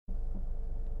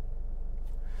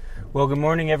Well, good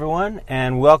morning, everyone,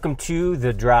 and welcome to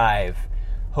The Drive.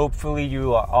 Hopefully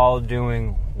you are all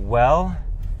doing well.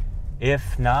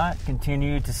 If not,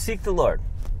 continue to seek the Lord.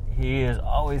 He is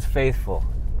always faithful.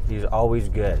 He's always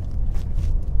good.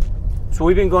 So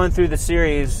we've been going through the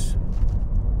series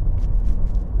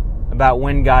about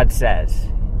when God says.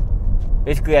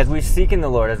 Basically, as we seek in the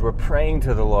Lord, as we're praying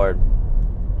to the Lord,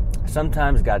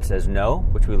 sometimes God says no,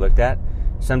 which we looked at.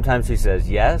 Sometimes He says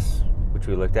yes, which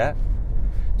we looked at.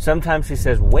 Sometimes He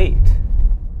says wait,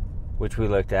 which we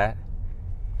looked at.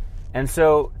 And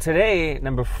so today,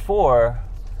 number 4,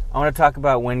 I want to talk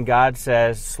about when God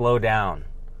says slow down.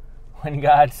 When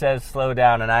God says slow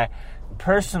down. And I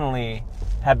personally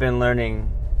have been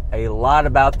learning a lot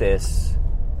about this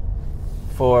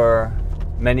for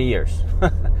many years.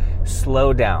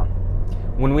 Slow down.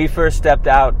 When we first stepped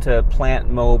out to plant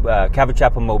Calvary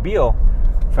Chapel Mobile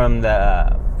from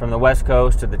the West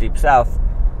Coast to the Deep South,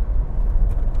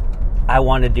 I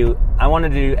wanted to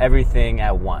do everything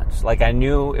at once. Like, I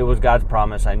knew it was God's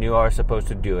promise. I knew I was supposed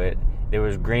to do it. There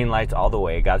was green lights all the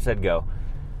way. God said go.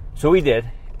 So we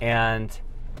did. And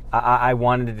I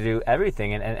wanted to do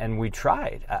everything. And we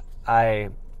tried.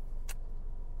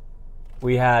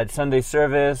 We had Sunday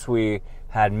service. We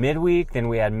had midweek. Then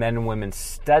we had men and women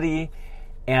study.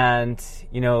 And,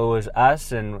 it was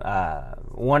us and a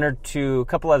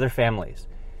couple other families.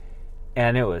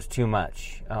 And it was too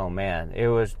much. Oh, man, it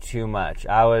was too much.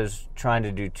 I was trying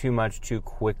to do too much too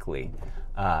quickly.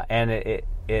 And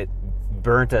it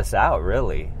burnt us out,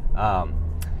 really.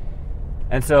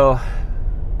 And so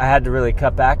I had to really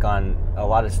cut back on a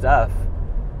lot of stuff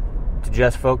to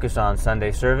just focus on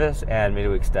Sunday service and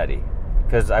midweek study.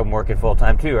 Because I'm working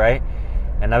full-time too, right?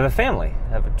 And I have a family.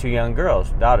 I have 2 young girls,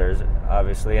 daughters,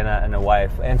 obviously, and a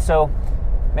wife. And so,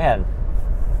 man,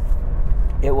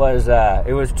 it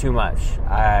was too much.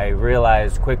 I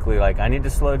realized quickly, I need to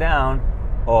slow down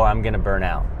or I'm going to burn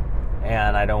out.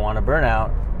 And I don't want to burn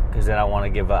out because then I want to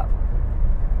give up.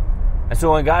 And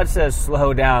so when God says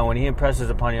slow down, when He impresses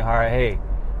upon your heart, hey,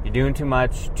 you're doing too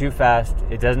much, too fast,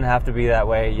 it doesn't have to be that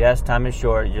way. Yes, time is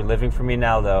short. You're living for me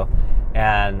now, though.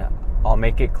 And I'll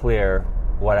make it clear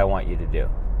what I want you to do,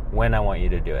 when I want you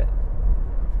to do it.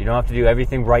 You don't have to do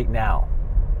everything right now.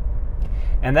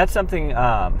 And that's something...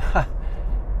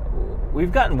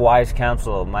 We've gotten wise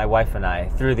counsel, my wife and I,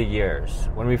 through the years.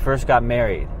 When we first got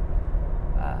married,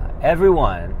 every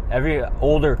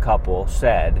older couple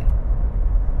said,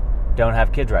 don't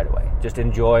have kids right away. Just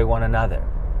enjoy one another.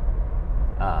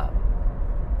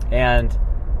 And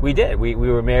we did. We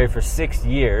were married for 6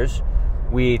 years.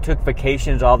 We took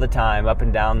vacations all the time up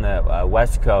and down the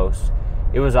West Coast.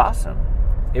 It was awesome.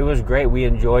 It was great. We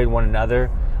enjoyed one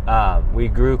another. We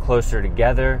grew closer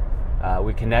together.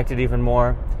 We connected even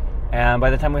more. And by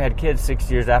the time we had kids, 6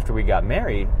 years after we got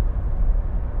married,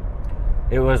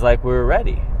 it was like we were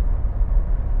ready.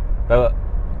 But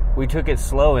we took it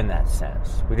slow in that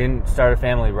sense. We didn't start a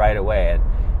family right away.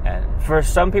 And for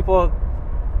some people,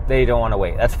 they don't want to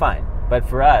wait. That's fine. But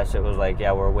for us, it was like,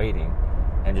 yeah, we're waiting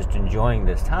and just enjoying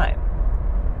this time.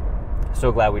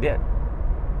 So glad we did.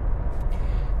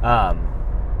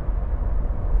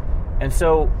 And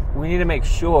so we need to make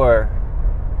sure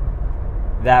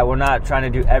that we're not trying to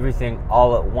do everything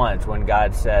all at once when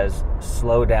God says,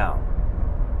 slow down.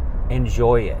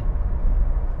 Enjoy it.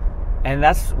 And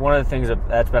that's one of the things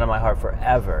that's been on my heart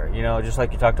forever. Just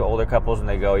like you talk to older couples and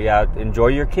they go, yeah, enjoy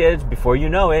your kids. Before you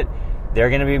know it, they're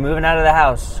going to be moving out of the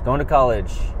house, going to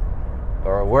college,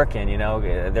 or working,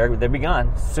 they'll be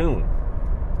gone soon.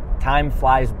 Time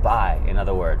flies by, in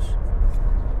other words.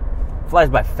 Flies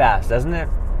by fast, doesn't it?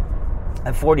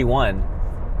 I'm 41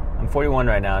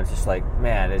 right now. It's just like,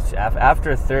 man, it's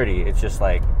after 30, it's just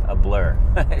like a blur.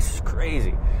 It's just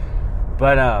crazy.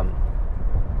 But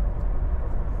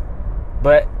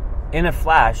in a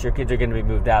flash, your kids are going to be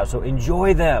moved out. So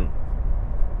enjoy them.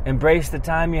 Embrace the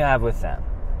time you have with them.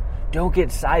 Don't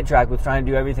get sidetracked with trying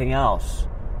to do everything else.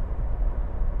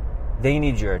 They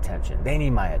need your attention. They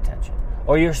need my attention.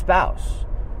 Or your spouse.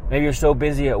 Maybe you're so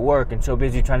busy at work and so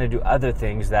busy trying to do other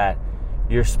things that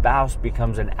your spouse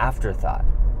becomes an afterthought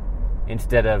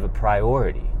instead of a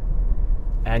priority.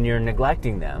 And you're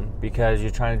neglecting them because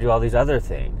you're trying to do all these other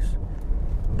things.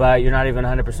 But you're not even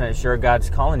 100% sure God's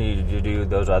calling you to do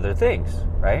those other things,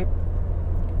 right?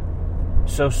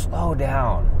 So slow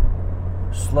down.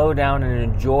 Slow down and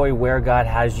enjoy where God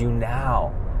has you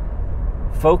now.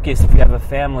 Focus, if you have a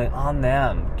family, on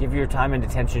them. Give your time and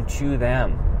attention to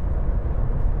them.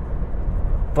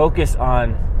 Focus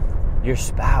on your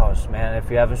spouse, man. If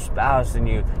you have a spouse and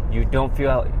you don't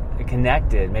feel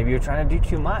connected, maybe you're trying to do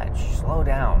too much. Slow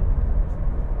down.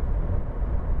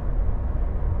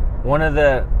 One of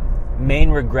the main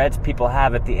regrets people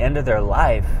have at the end of their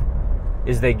life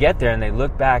is they get there and they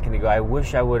look back and they go, I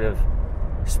wish I would have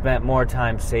spent more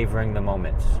time savoring the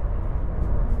moments.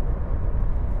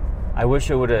 I wish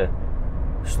I would have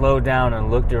slowed down and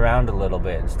looked around a little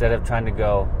bit instead of trying to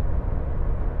go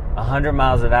 100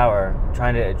 miles an hour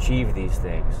trying to achieve these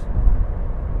things,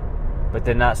 but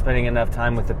then not spending enough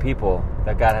time with the people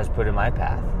that God has put in my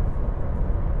path.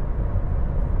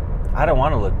 I don't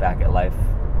want to look back at life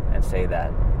and say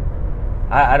that.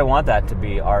 I don't want that to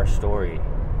be our story.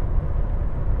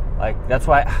 Like, that's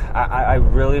why I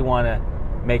really want to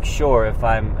make sure if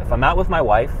I'm out with my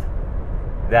wife,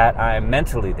 that I'm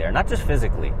mentally there, not just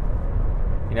physically.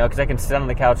 You know, because I can sit on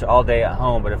the couch all day at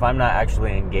home, but if I'm not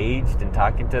actually engaged and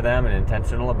talking to them and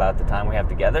intentional about the time we have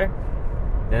together,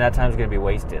 then that time's going to be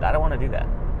wasted. I don't want to do that.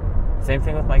 Same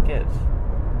thing with my kids.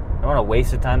 I don't want to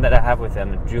waste the time that I have with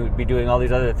them and be doing all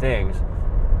these other things.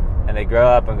 And they grow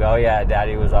up and go, oh yeah,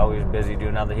 Daddy was always busy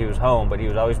doing other. He was home, but he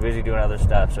was always busy doing other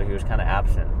stuff, so he was kind of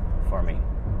absent for me.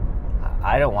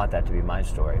 I don't want that to be my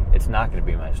story. It's not going to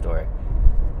be my story.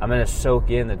 I'm going to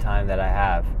soak in the time that I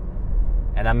have.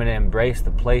 And I'm going to embrace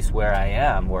the place where I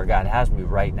am, where God has me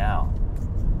right now.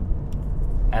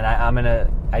 And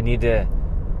I need to,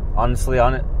 honestly,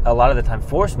 a lot of the time,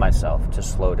 force myself to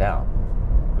slow down.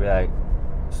 Be like,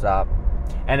 stop.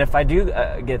 And if I do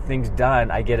get things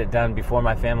done, I get it done before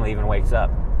my family even wakes up.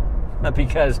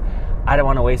 Because I don't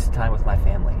want to waste the time with my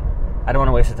family. I don't want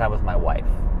to waste the time with my wife.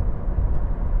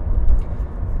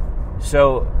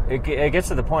 So it gets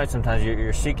to the point sometimes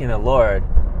you're seeking the Lord,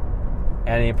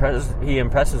 and he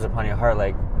impresses upon your heart,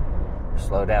 like,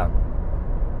 slow down.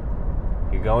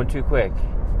 You're going too quick.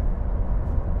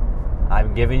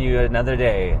 I'm giving you another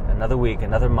day, another week,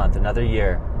 another month, another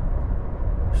year.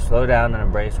 Slow down and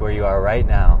embrace where you are right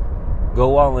now.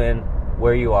 Go all in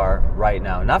where you are right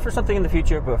now. Not for something in the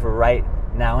future, but for right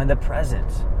now in the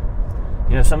present.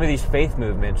 You know, some of these faith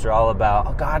movements are all about,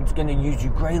 oh, God's going to use you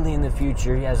greatly in the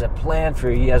future. He has a plan for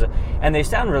you. And they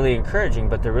sound really encouraging,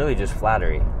 but they're really just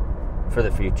flattery for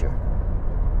the future.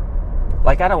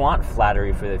 Like, I don't want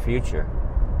flattery for the future.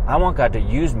 I want God to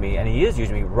use me, and He is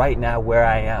using me right now where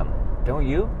I am. Don't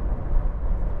you?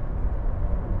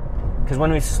 Because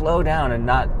when we slow down and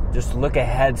not just look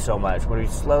ahead so much, when we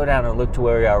slow down and look to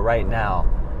where we are right now,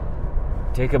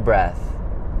 take a breath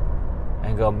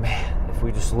and go, man, if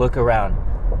we just look around,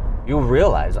 you'll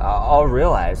realize, I'll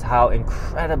realize how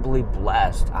incredibly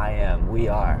blessed I am. We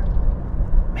are.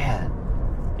 Man,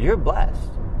 you're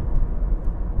blessed.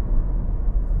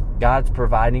 God's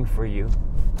providing for you.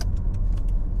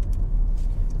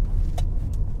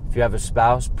 If you have a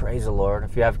spouse, praise the Lord.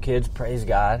 If you have kids, praise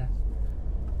God.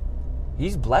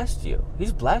 He's blessed you.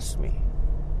 He's blessed me.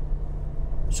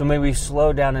 So may we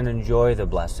slow down and enjoy the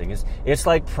blessing. It's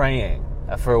like praying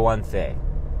for one thing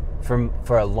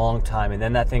for a long time, and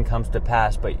then that thing comes to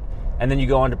pass, and then you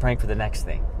go on to praying for the next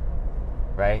thing,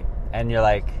 right? And you're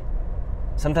like,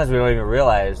 sometimes we don't even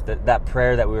realize that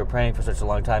prayer that we were praying for such a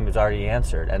long time is already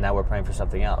answered, and now we're praying for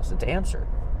something else. It's answered.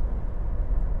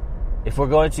 If we're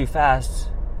going too fast,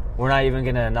 we're not even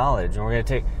going to acknowledge, and we're going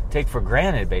to take for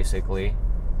granted, basically,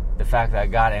 the fact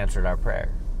that God answered our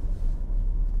prayer.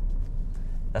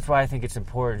 That's why I think it's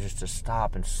important just to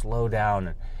stop and slow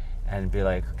down and be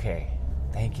like, okay,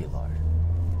 thank you, Lord.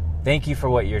 Thank you for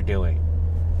what you're doing.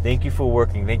 Thank you for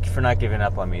working. Thank you for not giving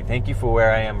up on me. Thank you for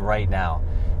where I am right now.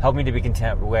 Help me to be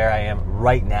content where I am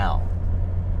right now.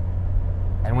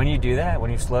 And when you do that,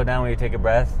 when you slow down, when you take a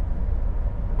breath,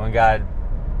 when God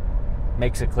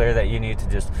makes it clear that you need to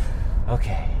just,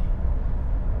 okay,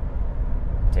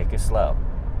 take it slow,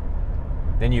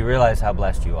 then you realize how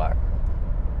blessed you are.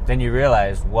 Then you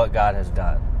realize what God has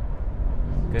done.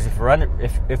 Because if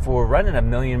we're running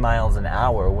 1,000,000 miles an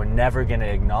hour, we're never going to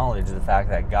acknowledge the fact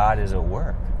that God is at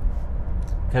work.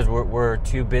 Because we're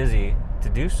too busy to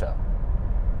do so.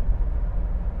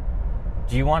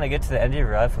 Do you want to get to the end of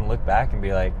your life and look back and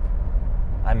be like,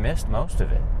 I missed most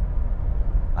of it.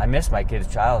 I missed my kid's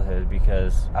childhood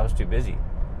because I was too busy.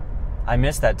 I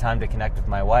missed that time to connect with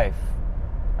my wife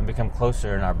and become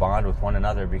closer in our bond with one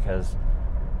another because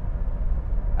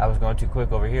I was going too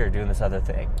quick over here doing this other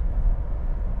thing.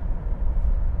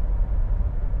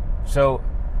 So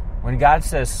when God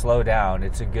says slow down,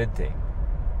 it's a good thing.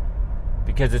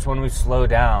 Because it's when we slow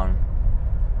down,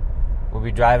 we'll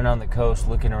be driving on the coast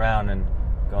looking around and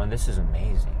going, this is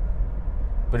amazing.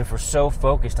 But if we're so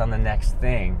focused on the next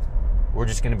thing, we're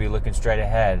just going to be looking straight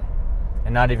ahead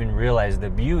and not even realize the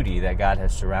beauty that God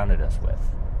has surrounded us with,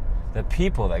 the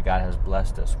people that God has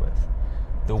blessed us with,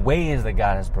 the ways that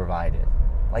God has provided.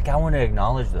 Like, I want to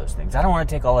acknowledge those things. I don't want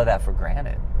to take all of that for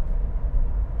granted.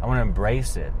 I want to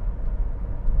embrace it.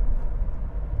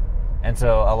 And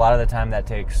so a lot of the time that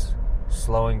takes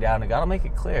slowing down, and God will make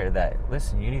it clear that,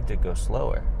 listen, you need to go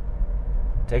slower.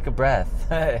 Take a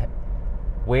breath.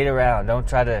 Wait around. Don't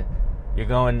try to, you're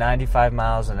going 95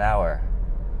 miles an hour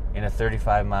in a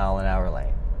 35 mile an hour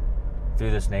lane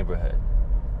through this neighborhood.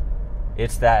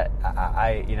 It's that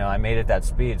I made it that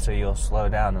speed so you'll slow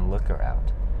down and look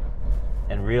around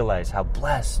and realize how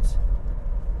blessed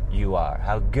you are,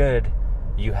 how good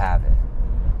you have it.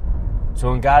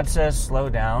 So when God says slow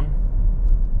down,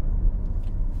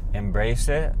 embrace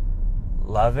it,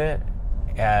 love it,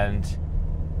 and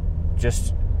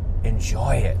just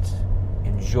enjoy it.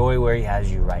 Enjoy where He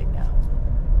has you right now.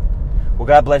 Well,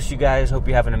 God bless you guys. Hope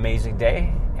you have an amazing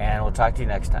day, and we'll talk to you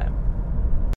next time.